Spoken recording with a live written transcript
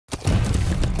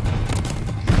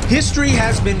History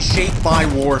has been shaped by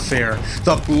warfare,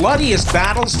 the bloodiest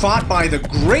battles fought by the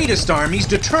greatest armies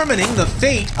determining the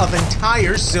fate of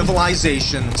entire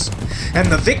civilizations.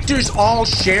 And the victors all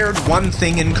shared one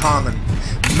thing in common: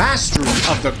 mastery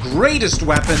of the greatest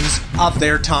weapons of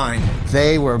their time.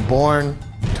 They were born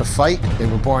to fight, they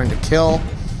were born to kill,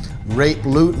 rape,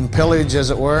 loot, and pillage, as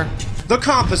it were. The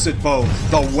composite bow,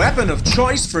 the weapon of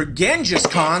choice for Genghis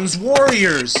Khan's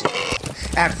warriors.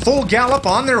 At full gallop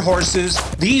on their horses,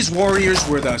 these warriors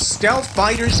were the stealth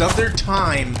fighters of their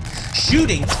time.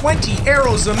 Shooting 20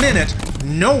 arrows a minute,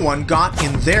 no one got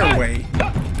in their way.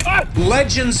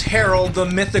 Legends herald the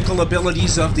mythical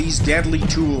abilities of these deadly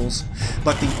tools,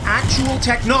 but the actual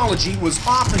technology was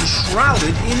often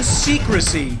shrouded in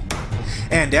secrecy.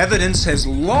 And evidence has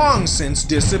long since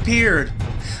disappeared.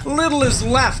 Little is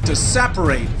left to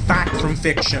separate fact from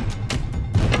fiction.